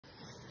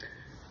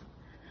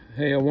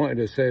Hey, I wanted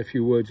to say a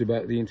few words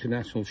about the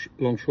international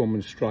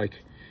longshoremen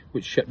strike,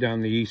 which shut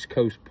down the East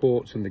Coast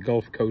ports and the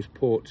Gulf Coast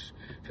ports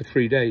for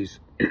 3 days.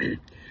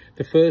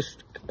 The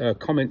first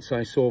comments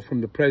I saw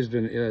from the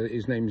president,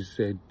 his name is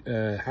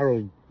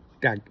Harold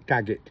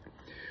Daggett,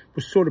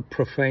 was sort of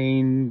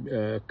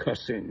profane,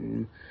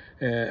 cussing.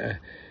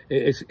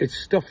 It's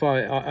stuff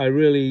I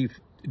really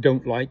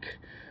don't like.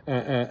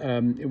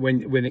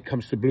 When it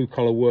comes to blue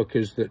collar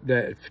workers,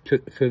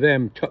 for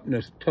them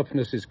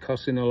toughness is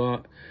cussing a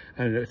lot,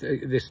 and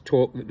this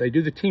talk that they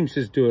do, the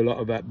Teamsters do a lot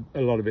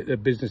of it. They're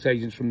business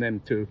agents from them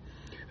too,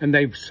 and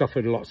they've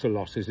suffered lots of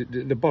losses.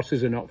 The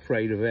bosses are not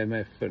afraid of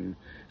MF and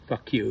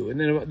fuck you,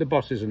 and the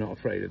bosses are not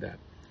afraid of that.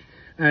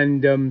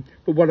 And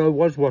but what I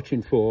was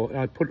watching for,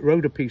 I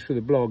wrote a piece for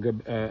the blog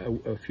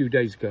a few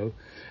days ago,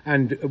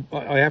 and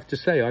I have to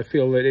say I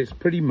feel that it's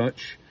pretty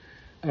much.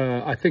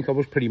 I think I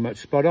was pretty much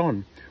spot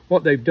on.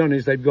 What they've done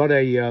is they've got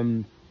a,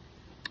 and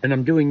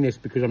I'm doing this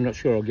because I'm not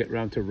sure I'll get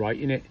around to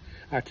writing it.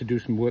 I had to do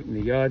some work in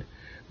the yard,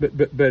 but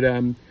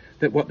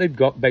that what they've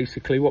got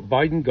basically, what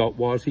Biden got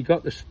was he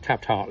got the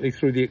Taft-Hartley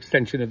through the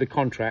extension of the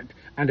contract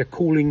and a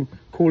cooling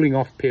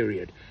off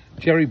period.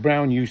 Jerry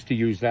Brown used to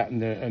use that,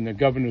 and the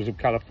governors of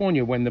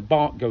California, when the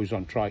BART goes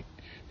on strike,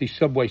 the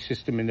subway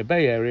system in the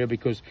Bay Area,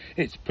 because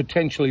it's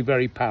potentially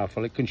very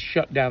powerful. It can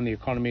shut down the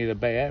economy of the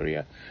Bay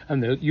Area,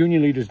 and the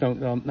union leaders don't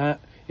want that.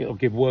 It'll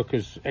give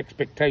workers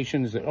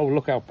expectations that, oh,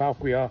 look how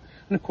powerful we are,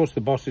 and of course the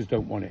bosses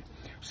don't want it.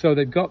 So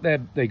they got their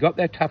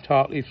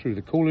Taft-Hartley through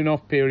the cooling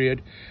off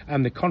period,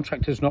 and the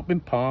contract has not been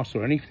passed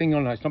or anything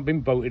on that. It's not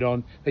been voted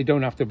on. They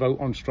don't have to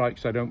vote on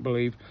strikes, I don't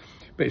believe,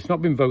 but it's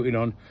not been voted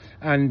on,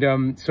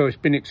 and so it's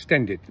been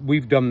extended.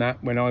 We've done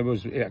that when I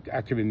was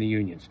active in the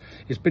unions.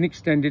 It's been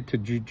extended to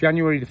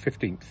January the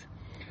 15th.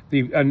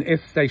 And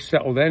if they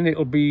settle then,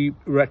 it'll be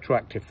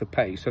retroactive for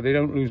pay, so they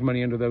don't lose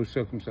money under those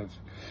circumstances.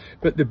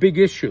 But the big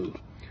issue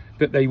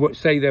that they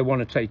say they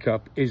want to take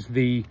up is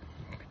the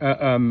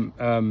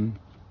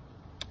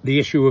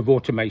issue of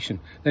automation.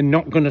 They're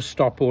not going to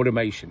stop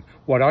automation.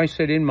 What I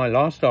said in my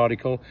last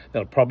article,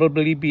 there'll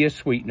probably be a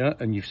sweetener,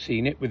 and you've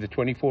seen it with the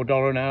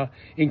 $24 an hour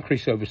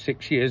increase over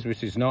 6 years,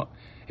 which is not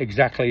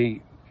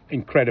exactly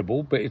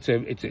incredible, but it's a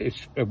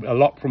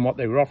lot from what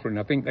they were offering.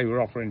 I think they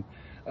were offering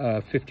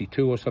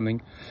 52 or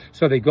something.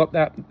 So they got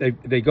that.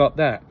 They got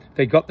that.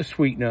 They got the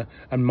sweetener,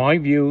 and my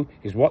view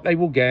is what they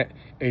will get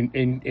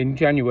in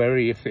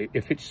January, if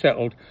it's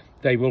settled,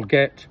 they will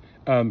get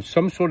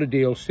some sort of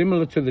deal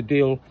similar to the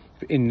deal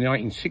in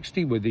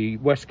 1960 with the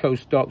West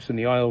Coast docks and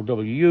the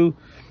ILWU,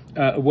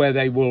 where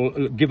they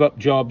will give up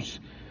jobs,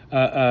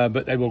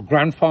 but they will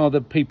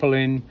grandfather people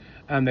in,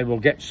 and they will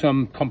get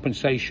some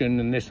compensation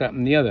and this, that,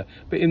 and the other.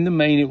 But in the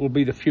main, it will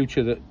be the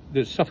future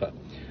that suffer.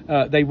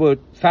 They work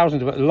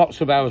lots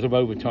of hours of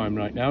overtime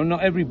right now.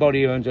 Not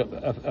everybody earns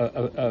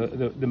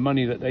the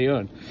money that they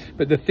earn.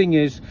 But the thing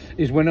is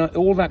when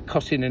all that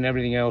cussing and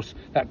everything else,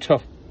 that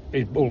tough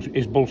is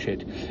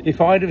bullshit.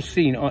 If I'd have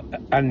seen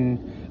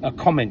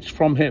comments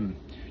from him,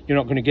 you're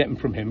not going to get them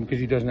from him because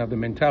he doesn't have the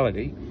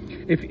mentality.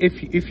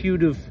 If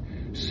you'd have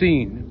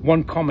seen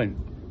one comment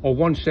or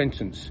one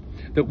sentence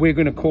that we're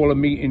going to call a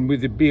meeting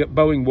with the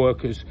Boeing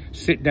workers,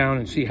 sit down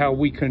and see how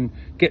we can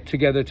get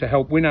together to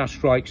help win our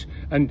strikes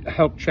and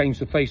help change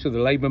the face of the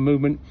labour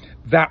movement,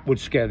 that would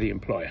scare the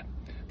employer.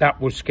 That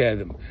would scare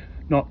them.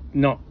 Not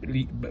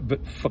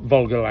but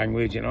vulgar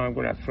language, you know, I'm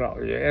going to throw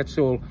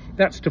it.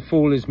 That's to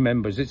fool his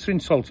members. It's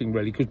insulting,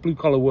 really, because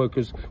blue-collar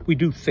workers, we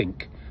do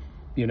think,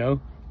 you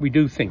know. We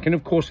do think, and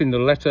of course in the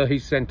letter he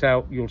sent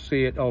out, you'll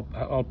see it,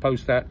 I'll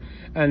post that,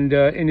 and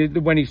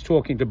when he's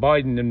talking to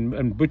Biden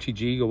and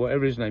Buttigieg or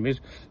whatever his name is,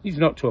 he's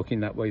not talking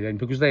that way then,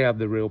 because they have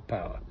the real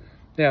power.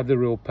 They have the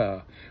real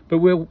power. But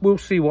we'll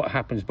see what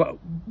happens. But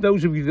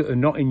those of you that are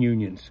not in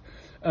unions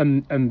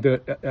and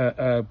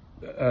that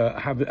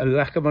have a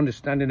lack of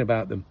understanding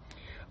about them,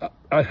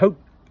 I hope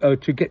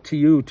to get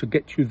you to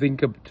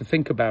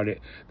think about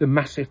it, the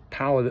massive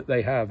power that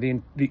they have.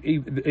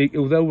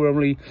 Although we're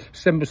only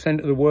 7%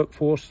 of the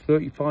workforce,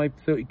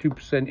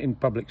 32% in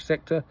public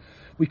sector,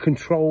 we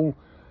control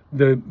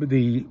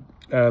the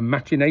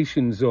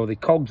machinations or the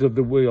cogs of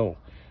the wheel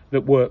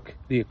that work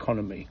the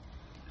economy.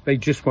 They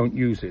just won't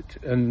use it,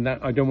 and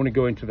I don't want to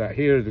go into that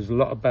here. There's a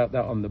lot about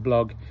that on the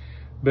blog,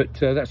 but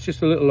that's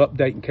just a little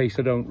update in case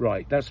I don't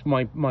write. That's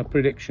my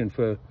prediction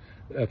for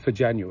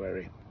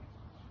January.